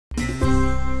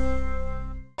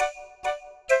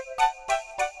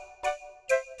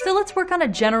let's work on a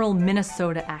general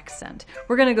Minnesota accent.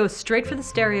 We're gonna go straight for the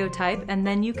stereotype, and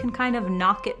then you can kind of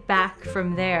knock it back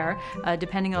from there,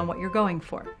 depending on what you're going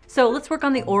for. So let's work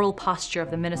on the oral posture of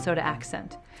the Minnesota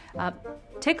accent.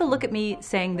 Take a look at me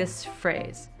saying this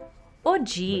phrase. Oh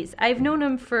geez, I've known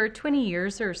him for 20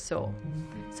 years or so.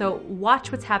 So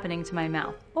watch what's happening to my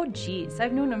mouth. Oh geez,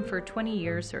 I've known him for 20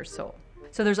 years or so.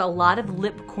 So there's a lot of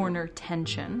lip corner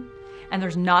tension, and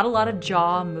there's not a lot of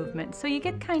jaw movement, so you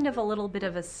get kind of a little bit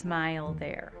of a smile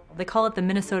there. They call it the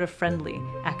Minnesota friendly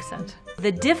accent.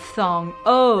 The diphthong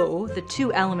O, the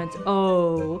two elements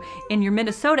O, in your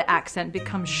Minnesota accent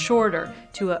becomes shorter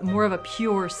to more of a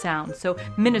pure sound. So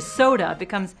Minnesota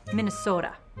becomes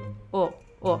Minnesota. Oh,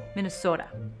 Minnesota.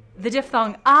 The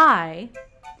diphthong I,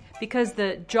 because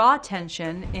the jaw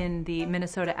tension in the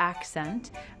Minnesota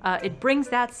accent, it brings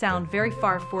that sound very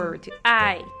far forward to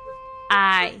I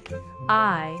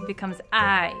becomes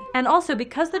I. And also,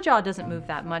 because the jaw doesn't move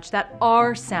that much, that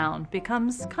R sound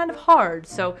becomes kind of hard.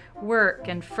 So work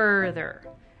and further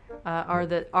are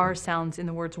the R sounds in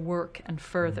the words work and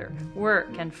further.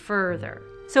 Work and further.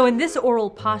 So in this oral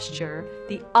posture,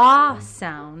 the ah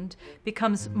sound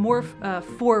becomes more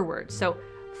forward. So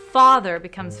father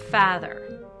becomes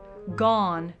father.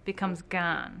 Gone becomes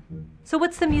gone. So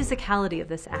what's the musicality of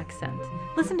this accent?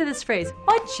 Listen to this phrase.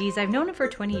 Oh geez, I've known him for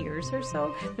 20 years or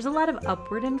so. There's a lot of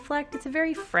upward inflect. It's a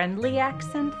very friendly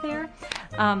accent there.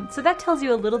 So that tells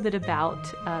you a little bit about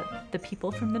the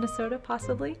people from Minnesota,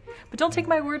 possibly. But don't take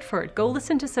my word for it. Go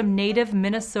listen to some native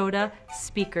Minnesota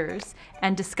speakers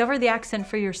and discover the accent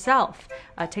for yourself.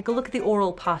 Take a look at the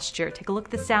oral posture, take a look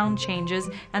at the sound changes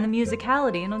and the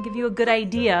musicality, and it'll give you a good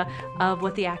idea of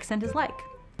what the accent is like.